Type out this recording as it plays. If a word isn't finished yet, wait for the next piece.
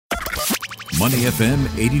Money FM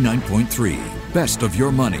 89.3. Best of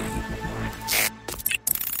your money.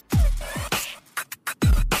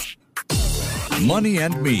 Money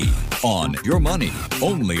and Me on Your Money,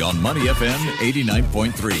 only on Money FM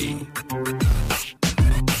 89.3.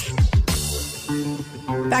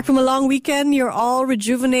 Back from a long weekend, you're all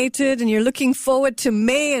rejuvenated and you're looking forward to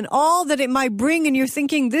May and all that it might bring, and you're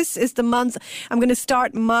thinking, this is the month I'm going to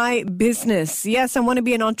start my business. Yes, I want to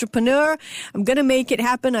be an entrepreneur. I'm going to make it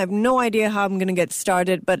happen. I have no idea how I'm going to get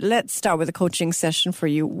started, but let's start with a coaching session for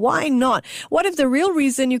you. Why not? What if the real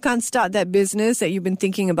reason you can't start that business that you've been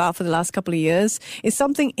thinking about for the last couple of years is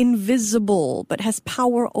something invisible but has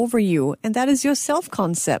power over you, and that is your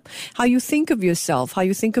self-concept, how you think of yourself, how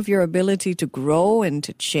you think of your ability to grow and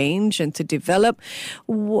to change and to develop.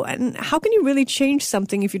 And how can you really change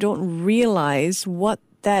something if you don't realize what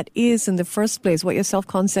that is in the first place, what your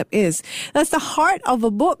self-concept is? That's the heart of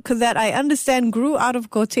a book that I understand grew out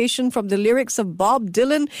of quotation from the lyrics of Bob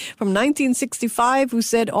Dylan from 1965, who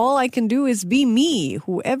said, "All I can do is be me,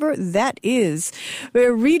 whoever that is."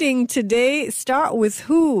 We're reading today Start With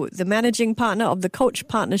Who, the managing partner of the Coach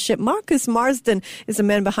Partnership. Marcus Marsden is the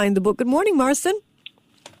man behind the book. Good morning, Marsden.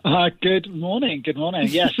 Good morning. Good morning.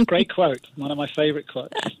 Yes, great quote. One of my favorite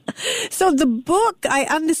quotes. So the book, I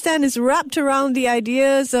understand, is wrapped around the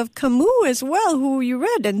ideas of Camus as well, who you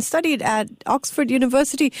read and studied at Oxford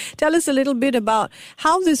University. Tell us a little bit about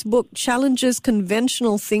how this book challenges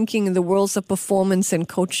conventional thinking in the worlds of performance and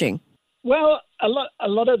coaching. Well, a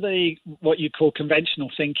lot of what you call conventional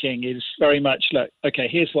thinking is very much like, okay,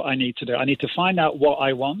 here's what I need to do. I need to find out what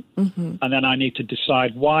I want, and then I need to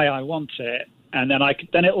decide why I want it. And then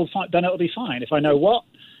it'll be fine. If I know what,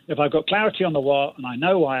 if I've got clarity on the what, and I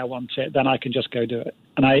know why I want it, then I can just go do it.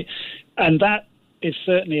 And that is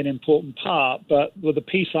certainly an important part. But the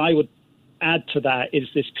piece I would add to that is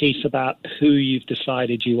this piece about who you've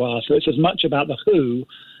decided you are. So it's as much about the who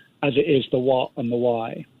as it is the what and the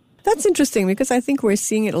why. That's interesting, because I think we're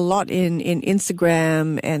seeing it a lot in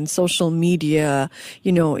Instagram and social media,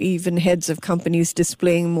 even heads of companies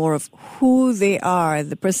displaying more of who they are,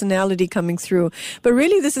 the personality coming through. But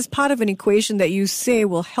really, this is part of an equation that you say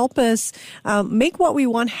will help us make what we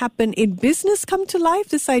want happen in business come to life,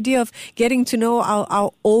 this idea of getting to know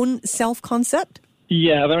our own self-concept?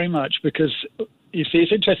 Yeah, very much, because you see,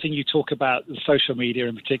 it's interesting you talk about social media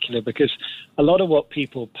in particular, because a lot of what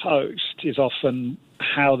people post is often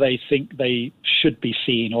how they think they should be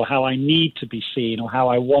seen, or how I need to be seen, or how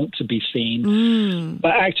I want to be seen.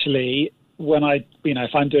 But actually, when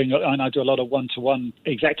if I'm doing, and I do a lot of one-to-one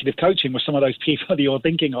executive coaching with some of those people that you're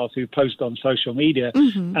thinking of who post on social media,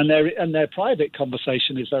 and their private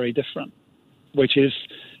conversation is very different, which is,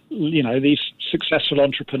 these successful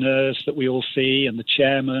entrepreneurs that we all see, and the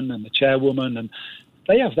chairman and the chairwoman, and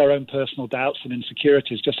they have their own personal doubts and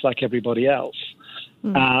insecurities just like everybody else.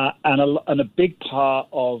 And a big part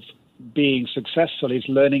of being successful is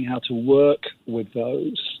learning how to work with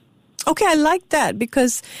those. Okay, I like that,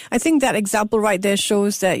 because I think that example right there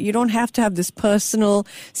shows that you don't have to have this personal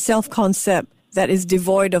self-concept that is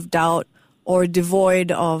devoid of doubt or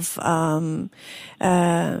devoid of, sort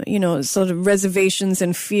of reservations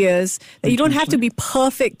and fears. That you don't have to be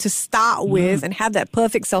perfect to start with and have that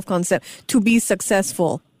perfect self-concept to be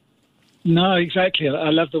successful. No, exactly.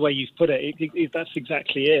 I love the way you've put it. That's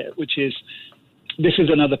exactly it, which is, this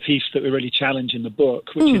is another piece that we really challenge in the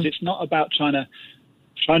book, which is it's not about trying to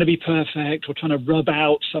be perfect or trying to rub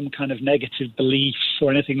out some kind of negative beliefs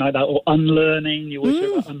or anything like that, or unlearning. You always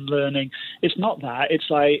hear about unlearning. It's not that.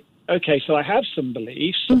 It's like, okay, so I have some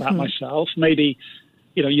beliefs about myself. Maybe,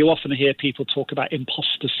 you often hear people talk about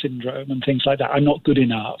imposter syndrome and things like that. I'm not good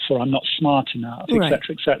enough, or I'm not smart enough, et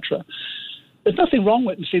cetera, et cetera. There's nothing wrong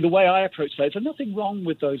with, the way I approach that, there's nothing wrong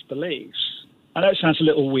with those beliefs. I know it sounds a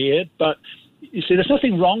little weird, but you see, there's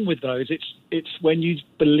nothing wrong with those. It's when you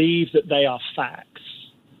believe that they are facts.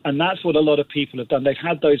 And that's what a lot of people have done. They've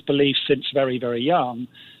had those beliefs since very, very young.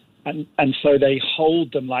 And so they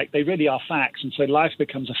hold them like they really are facts. And so life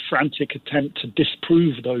becomes a frantic attempt to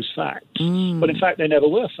disprove those facts. But in fact, they never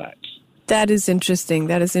were facts. That is interesting.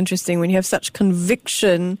 When you have such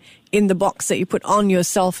conviction in the box that you put on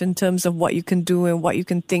yourself in terms of what you can do and what you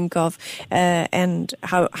can think of, and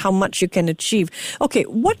how much you can achieve. Okay,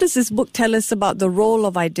 what does this book tell us about the role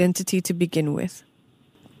of identity to begin with?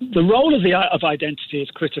 The role of identity is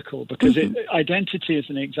critical, because identity is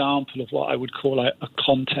an example of what I would call a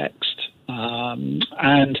context.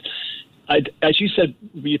 As you said,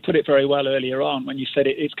 you put it very well earlier on when you said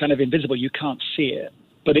it's kind of invisible. You can't see it.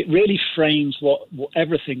 But it really frames what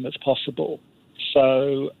everything that's possible.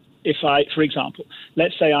 So for example,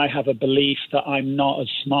 let's say I have a belief that I'm not as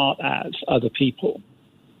smart as other people.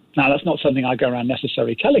 Now, that's not something I go around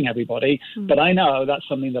necessarily telling everybody, but I know that's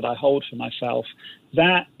something that I hold for myself.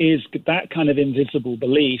 That kind of invisible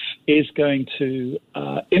belief is going to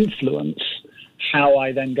influence how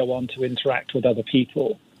I then go on to interact with other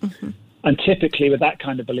people. Mm-hmm. And typically with that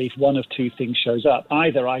kind of belief, one of two things shows up.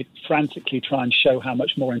 Either I frantically try and show how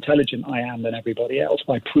much more intelligent I am than everybody else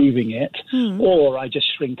by proving it, or I just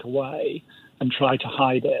shrink away and try to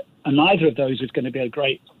hide it. And neither of those is going to be a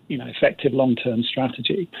great, effective long-term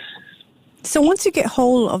strategy. So once you get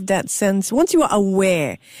hold of that sense, once you are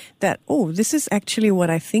aware that, this is actually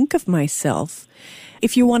what I think of myself,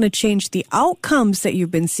 if you want to change the outcomes that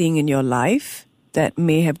you've been seeing in your life that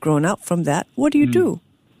may have grown up from that, what do you do?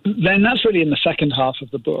 Then that's really in the second half of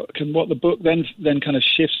the book. And what the book then kind of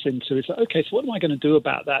shifts into is, okay, so what am I going to do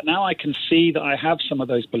about that? Now I can see that I have some of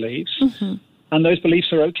those beliefs, and those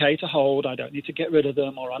beliefs are okay to hold. I don't need to get rid of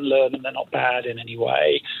them or unlearn them. They're not bad in any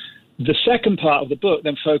way. The second part of the book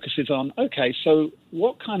then focuses on, okay, so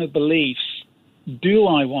what kind of beliefs do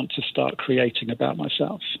I want to start creating about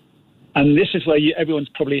myself? And this is where everyone's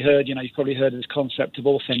probably heard, you've probably heard of this concept of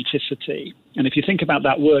authenticity. And if you think about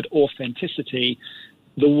that word authenticity,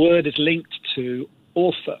 the word is linked to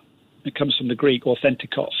author. It comes from the Greek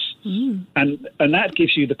authentikos. And that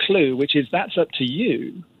gives you the clue, which is that's up to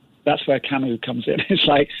you. That's where Camus comes in. It's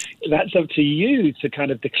like, that's up to you to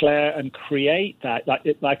kind of declare and create that,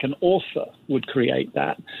 like an author would create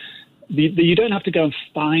that. You don't have to go and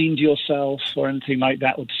find yourself or anything like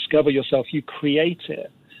that or discover yourself. You create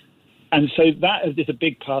it. And so that is a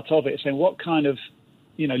big part of it, saying what kind of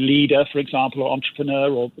leader, for example, or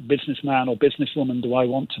entrepreneur or businessman or businesswoman do I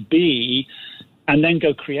want to be, and then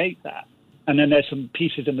go create that. And then there's some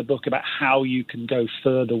pieces in the book about how you can go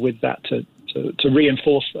further with that to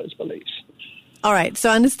reinforce those beliefs. All right. So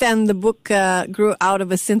I understand the book grew out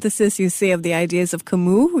of a synthesis, you say, of the ideas of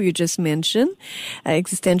Camus, who you just mentioned,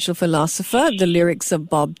 existential philosopher, the lyrics of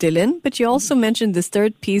Bob Dylan. But you also mentioned this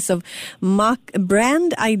third piece of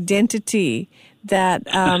brand identity that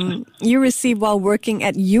you received while working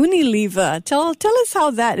at Unilever. Tell us how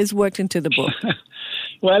that is worked into the book.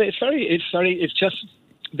 Well, it's just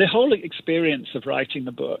the whole experience of writing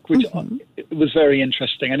the book, which was very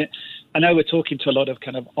interesting. And I know we're talking to a lot of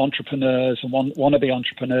kind of entrepreneurs and wannabe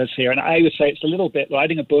entrepreneurs here. And I would say it's a little bit,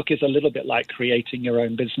 writing a book is a little bit like creating your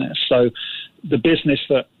own business. So the business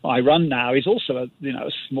that I run now is also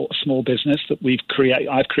a small business that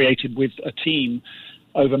I've created with a team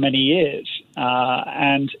over many years.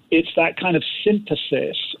 And it's that kind of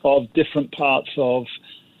synthesis of different parts of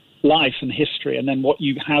life and history, and then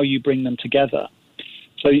how you bring them together.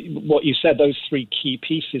 So what you said, those three key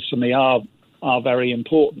pieces for me are very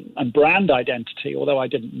important. And brand identity, although I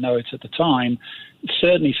didn't know it at the time,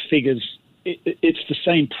 certainly figures, it's the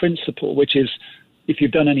same principle, which is if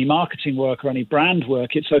you've done any marketing work or any brand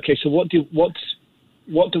work, it's okay, so what do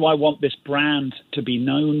I want this brand to be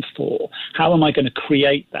known for? How am I going to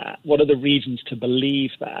create that? What are the reasons to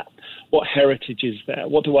believe that? What heritage is there?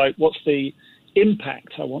 What's the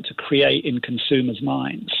impact I want to create in consumers'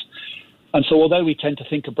 minds? And so although we tend to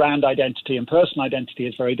think of brand identity and personal identity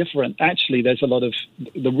as very different, actually there's a lot of,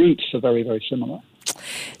 the roots are very, very similar.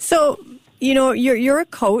 So, you're a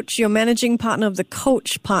coach, you're managing partner of the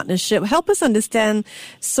Coach Partnership. Help us understand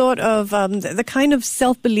sort of the kind of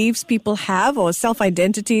self-beliefs people have or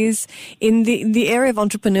self-identities in the area of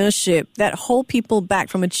entrepreneurship that hold people back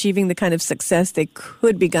from achieving the kind of success they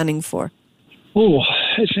could be gunning for. Oh,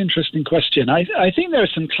 it's an interesting question. I think there are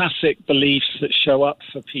some classic beliefs that show up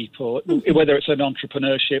for people, whether it's in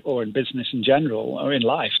entrepreneurship or in business in general or in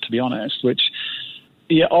life, to be honest, which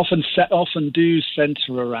often do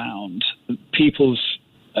center around people's,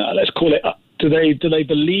 let's call it, do they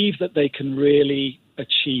believe that they can really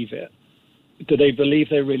achieve it? Do they believe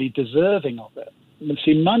they're really deserving of it? And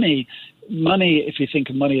see, money, if you think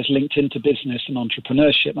of money as linked into business and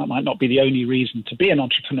entrepreneurship, that might not be the only reason to be an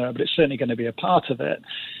entrepreneur, but it's certainly going to be a part of it.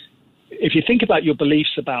 If you think about your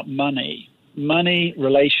beliefs about money,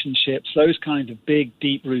 relationships, those kinds of big,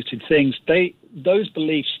 deep-rooted things, those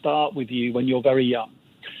beliefs start with you when you're very young.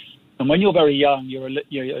 And when you're very young,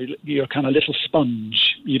 you're kind of a little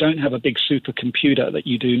sponge. You don't have a big supercomputer that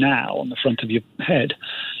you do now on the front of your head.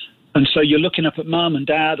 And so you're looking up at mum and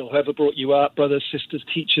dad or whoever brought you up, brothers, sisters,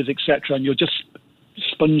 teachers, etc., and you're just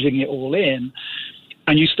sponging it all in.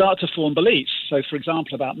 And you start to form beliefs. So, for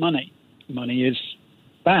example, about money. Money is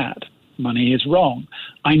bad. Money is wrong.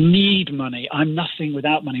 I need money. I'm nothing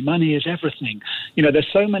without money. Money is everything. There's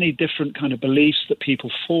so many different kind of beliefs that people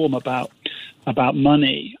form about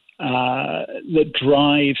money that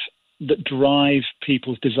drive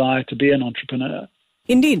people's desire to be an entrepreneur.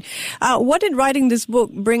 Indeed. What did writing this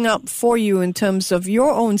book bring up for you in terms of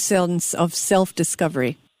your own sense of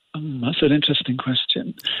self-discovery? That's an interesting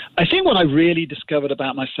question. I think what I really discovered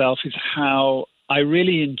about myself is how I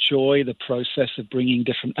really enjoy the process of bringing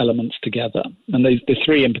different elements together. And the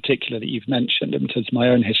three in particular that you've mentioned in terms of my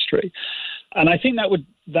own history. And I think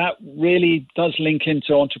that really does link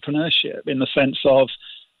into entrepreneurship in the sense of,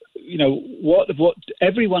 what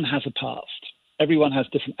everyone has a past. Everyone has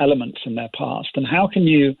different elements in their past. And how can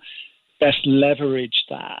you best leverage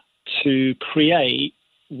that to create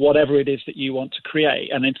whatever it is that you want to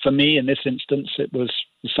create? And for me, in this instance, it was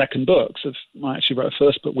the second book. So I actually wrote a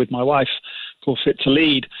first book with my wife called Fit to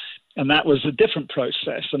Lead. And that was a different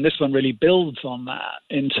process. And this one really builds on that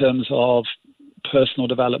in terms of personal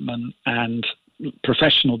development and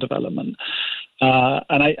professional development.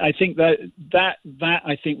 And I think that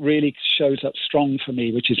I think really shows up strong for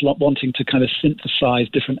me, which is wanting to kind of synthesize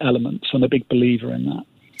different elements. I'm a big believer in that.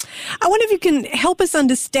 I wonder if you can help us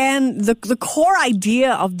understand the core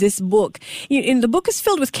idea of this book. The book is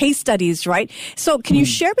filled with case studies, right? So can you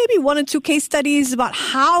share maybe one or two case studies about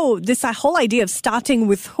how this whole idea of starting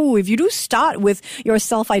with who, if you do start with your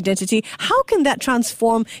self-identity, how can that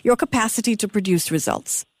transform your capacity to produce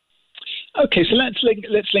results? Okay, so let's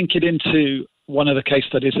link it into one of the case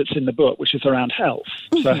studies that's in the book, which is around health.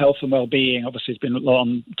 Mm-hmm. So health and well-being obviously has been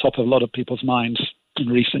on top of a lot of people's minds in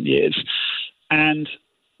recent years. And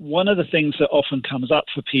one of the things that often comes up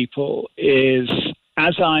for people is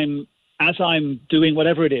as I'm doing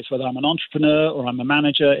whatever it is, whether I'm an entrepreneur or I'm a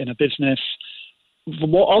manager in a business,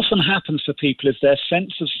 what often happens for people is their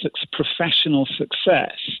sense of professional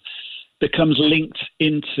success becomes linked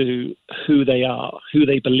into who they are, who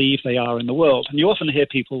they believe they are in the world. And you often hear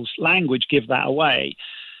people's language give that away.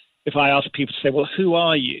 If I ask people to say, well, who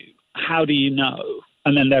are you? How do you know?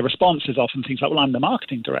 And then their response is often things like, well, I'm the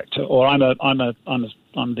marketing director, or I'm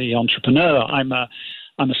the entrepreneur, I'm a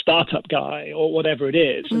startup guy, or whatever it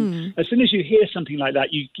is. And as soon as you hear something like that,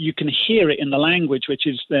 you can hear it in the language, which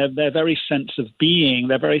is their very sense of being,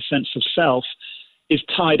 their very sense of self is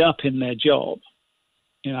tied up in their job.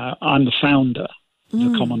 I'm the founder,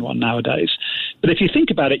 the common one nowadays. But if you think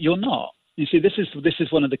about it, you're not. You see, this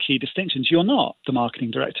is one of the key distinctions. You're not the marketing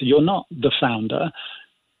director. You're not the founder.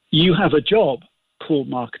 You have a job called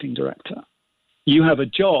marketing director. You have a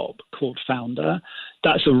job called founder.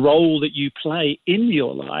 That's a role that you play in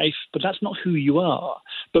your life, but that's not who you are.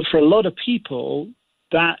 But for a lot of people,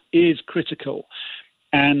 that is critical.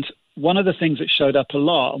 And one of the things that showed up a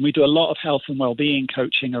lot, and we do a lot of health and well-being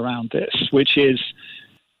coaching around this, which is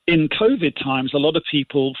in COVID times, a lot of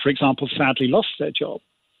people, for example, sadly lost their job.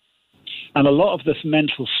 And a lot of this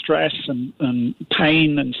mental stress and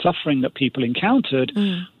pain and suffering that people encountered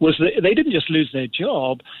was that they didn't just lose their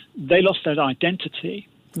job, they lost their identity.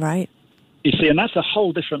 Right. You see, and that's a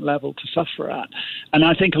whole different level to suffer at. And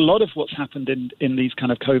I think a lot of what's happened in these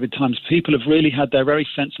kind of COVID times, people have really had their very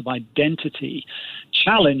sense of identity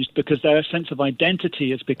challenged because their sense of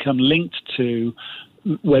identity has become linked to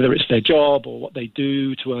whether it's their job or what they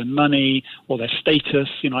do to earn money or their status.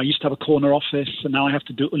 I used to have a corner office and now I have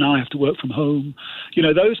to work from home.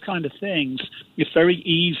 Those kind of things. It's very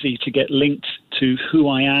easy to get linked to who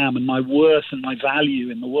I am and my worth and my value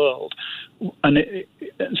in the world. And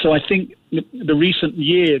so I think the recent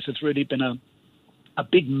years has really been a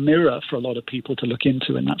big mirror for a lot of people to look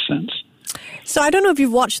into in that sense. So I don't know if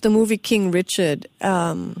you've watched the movie King Richard,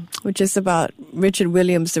 which is about Richard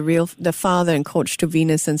Williams, the father and coach to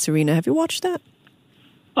Venus and Serena. Have you watched that?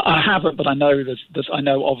 I haven't, but I know I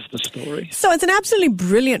know of the story. So it's an absolutely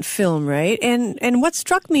brilliant film, right? And what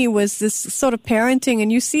struck me was this sort of parenting,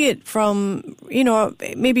 and you see it from,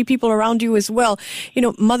 maybe people around you as well.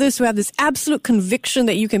 Mothers who have this absolute conviction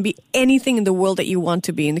that you can be anything in the world that you want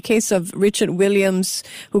to be. In the case of Richard Williams,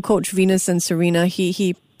 who coached Venus and Serena,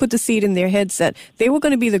 he put the seed in their heads that they were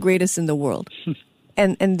going to be the greatest in the world.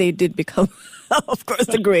 And they did become, of course,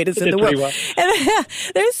 the greatest in the world. Well. And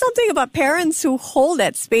there's something about parents who hold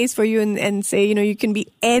that space for you and say, you can be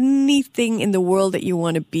anything in the world that you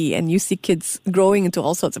want to be. And you see kids growing into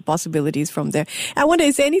all sorts of possibilities from there. I wonder,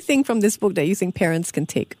 is there anything from this book that you think parents can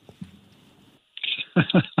take?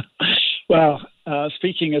 Well,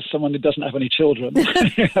 speaking as someone who doesn't have any children, you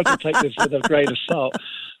have to take this with a grain of salt.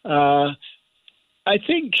 I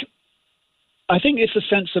think it's a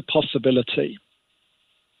sense of possibility,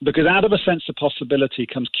 because out of a sense of possibility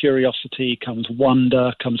comes curiosity, comes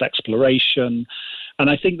wonder, comes exploration, and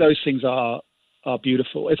I think those things are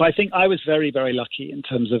beautiful. I was very, very lucky in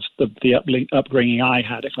terms of the upbringing I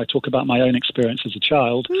had. If I talk about my own experience as a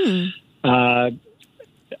child,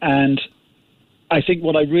 and I think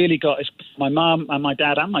what I really got is my mum and my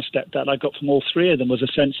dad and my stepdad, I got from all three of them was a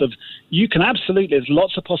sense of you can absolutely, there's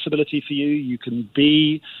lots of possibility for you. You can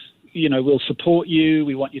be, we'll support you.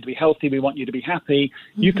 We want you to be healthy. We want you to be happy.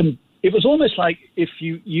 Mm-hmm. You can, it was almost like if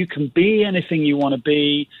you can be anything you want to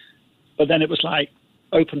be, but then it was like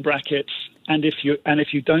open brackets. And if you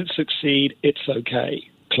don't succeed, it's okay.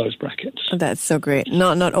 Close brackets. That's so great.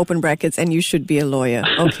 Not open brackets, and you should be a lawyer.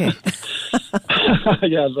 Okay.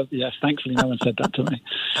 Yes. Thankfully, no one said that to me.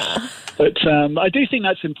 But I do think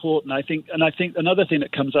that's important. I think another thing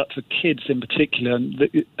that comes up for kids in particular, but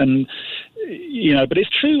it's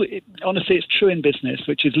true. Honestly, it's true in business,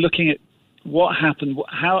 which is looking at what happened.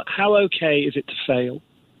 How okay is it to fail?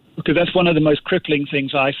 Because that's one of the most crippling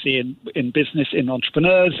things I see in business, in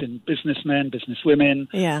entrepreneurs, in businessmen, businesswomen,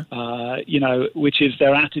 which is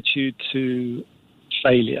their attitude to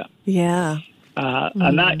failure. Yeah.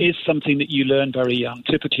 And that is something that you learn very young.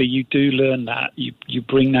 Typically, you do learn that. You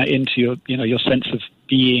bring that into your sense of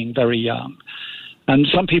being very young. And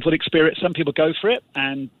some people go for it,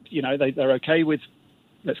 and, they're okay with,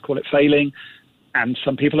 let's call it failing. And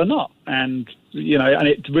some people are not. And, and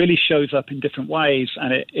it really shows up in different ways,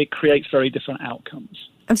 and it creates very different outcomes.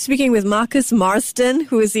 I'm speaking with Marcus Marsden,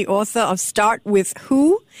 who is the author of Start With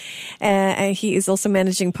Who. And he is also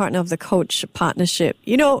managing partner of the Coach Partnership.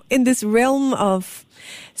 In this realm of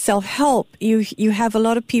self-help, you have a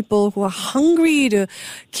lot of people who are hungry to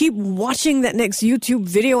keep watching that next YouTube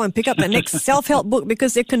video and pick up that next self-help book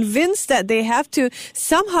because they're convinced that they have to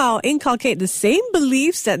somehow inculcate the same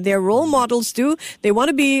beliefs that their role models do. They want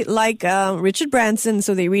to be like Richard Branson,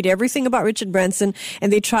 so they read everything about Richard Branson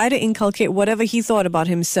and they try to inculcate whatever he thought about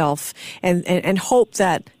himself and hope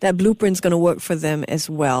that that blueprint's going to work for them as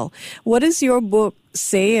well. What does your book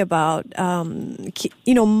say about,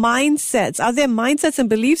 mindsets? Are there mindsets and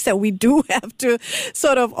beliefs that we do have to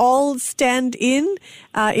sort of all stand in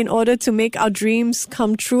order to make our dreams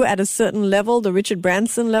come true at a certain level, the Richard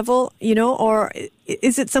Branson level, or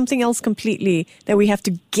is it something else completely that we have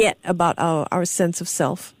to get about our sense of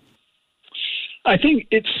self? I think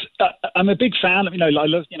I'm a big fan of, I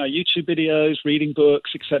love, YouTube videos, reading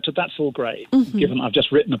books, etc. That's all great. Mm-hmm. Given I've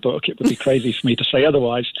just written a book, it would be crazy for me to say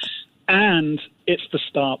otherwise. And it's the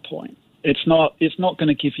start point. It's not going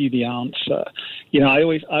to give you the answer. I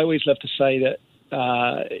always love to say that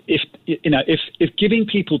if giving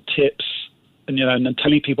people tips and and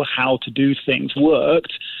telling people how to do things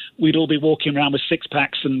worked, we'd all be walking around with six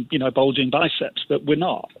packs and bulging biceps. But we're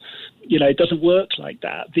not. It doesn't work like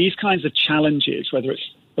that. These kinds of challenges, whether it's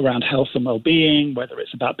around health and well-being, whether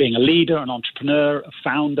it's about being a leader, an entrepreneur, a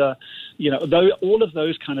founder, all of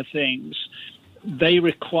those kind of things, they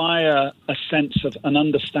require a sense of an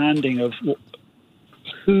understanding of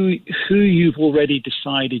who you've already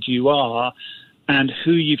decided you are and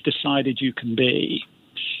who you've decided you can be.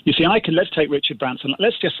 You see, let's take Richard Branson.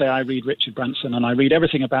 Let's just say I read Richard Branson and I read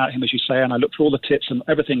everything about him, as you say, and I look for all the tips and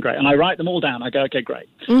everything great, and I write them all down. I go, okay, great.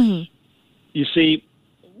 Mm-hmm. You see,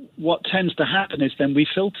 what tends to happen is then we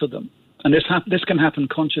filter them, and this can happen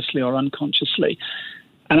consciously or unconsciously.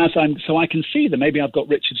 And so I can see that maybe I've got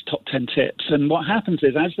Richard's top 10 tips. And what happens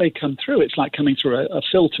is as they come through, it's like coming through a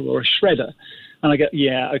filter or a shredder. And I go,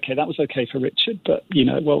 yeah, okay, that was okay for Richard. But,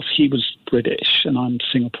 he was British and I'm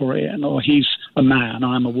Singaporean, or he's a man,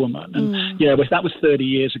 I'm a woman. And that was 30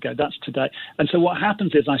 years ago. That's today. And so what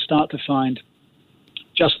happens is I start to find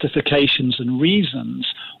justifications and reasons,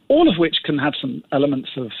 all of which can have some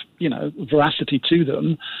elements of, veracity to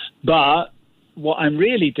them. But what I'm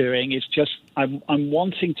really doing is just I'm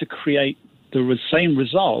wanting to create the same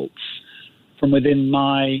results from within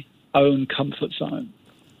my own comfort zone.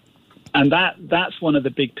 And that's one of the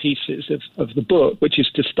big pieces of the book, which is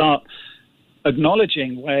to start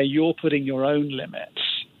acknowledging where you're putting your own limits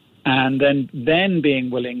and then being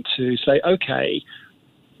willing to say, okay,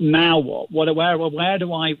 now what? Where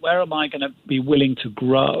am I going to be willing to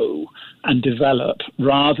grow and develop,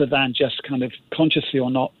 rather than just kind of consciously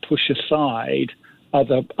or not push aside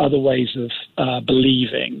other ways of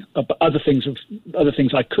believing, other things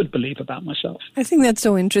I could believe about myself. I think that's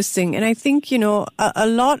so interesting. And I think, a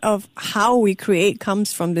lot of how we create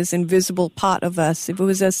comes from this invisible part of us. If it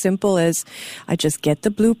was as simple as I just get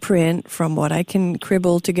the blueprint from what I can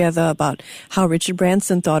cribble together about how Richard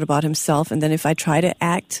Branson thought about himself, and then if I try to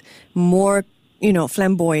act more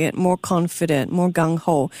flamboyant, more confident, more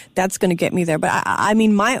gung-ho, that's going to get me there. But I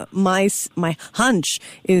mean, my hunch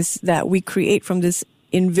is that we create from this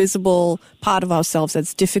invisible part of ourselves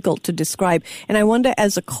that's difficult to describe. And I wonder,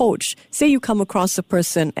 as a coach, say you come across a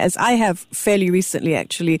person, as I have fairly recently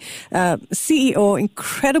actually, CEO,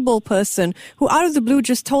 incredible person, who out of the blue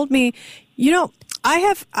just told me,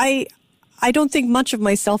 I don't think much of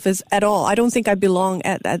myself is at all. I don't think I belong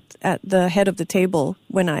at the head of the table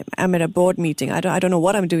when I'm at a board meeting. I don't know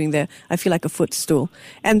what I'm doing there. I feel like a footstool.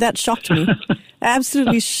 And that shocked me.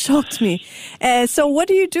 Absolutely shocked me. So what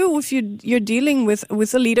do you do if you're dealing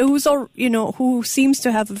with a leader who seems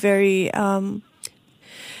to have a very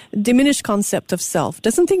diminished concept of self,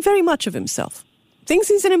 doesn't think very much of himself, thinks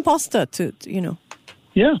he's an imposter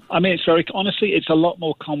Yeah, I mean, honestly, it's a lot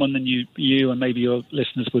more common than you and maybe your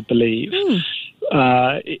listeners would believe. And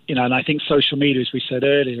I think social media, as we said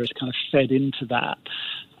earlier, has kind of fed into that.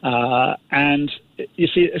 And you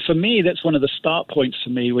see, for me, that's one of the start points for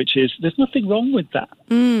me, which is there's nothing wrong with that.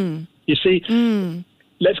 You see,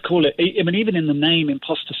 let's call it, I mean, even in the name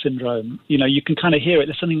imposter syndrome, you can kind of hear it.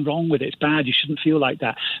 There's something wrong with it. It's bad. You shouldn't feel like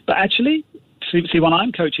that. But actually, see, when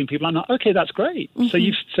I'm coaching people, I'm like, okay, that's great. So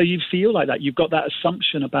you feel like that. You've got that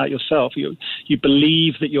assumption about yourself. You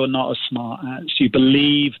believe that you're not as smart as, you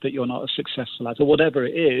believe that you're not as successful as, or whatever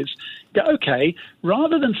it is. Go, okay,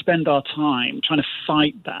 rather than spend our time trying to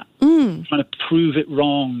fight that, trying to prove it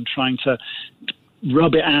wrong, trying to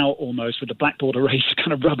rub it out almost with the blackboard eraser,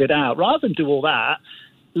 kind of rub it out. Rather than do all that,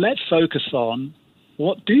 let's focus on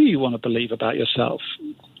what do you want to believe about yourself?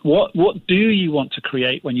 What do you want to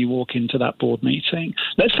create when you walk into that board meeting?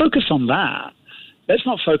 Let's focus on that. Let's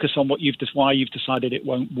not focus on why you've decided it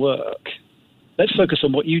won't work. Let's focus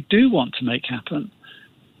on what you do want to make happen.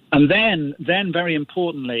 And then very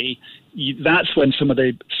importantly, that's when some of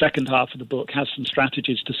the second half of the book has some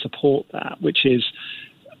strategies to support that, which is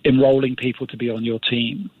enrolling people to be on your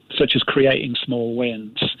team, such as creating small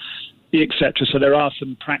wins, etc. So there are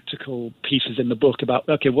some practical pieces in the book about,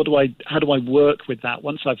 okay, how do I work with that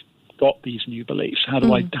once I've got these new beliefs? How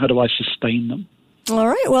do I sustain them? All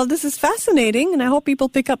right. Well, this is fascinating, and I hope people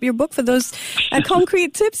pick up your book for those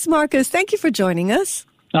concrete tips. Marcus, thank you for joining us.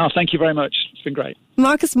 Oh, thank you very much. It's been great.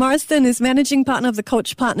 Marcus Marsden is managing partner of the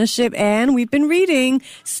Coach Partnership, and we've been reading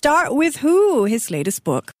Start With Who, his latest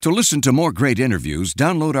book. To listen to more great interviews,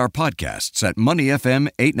 download our podcasts at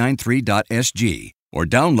moneyfm893.sg or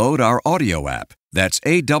download our audio app. That's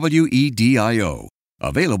AWEDIO.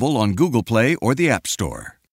 Available on Google Play or the App Store.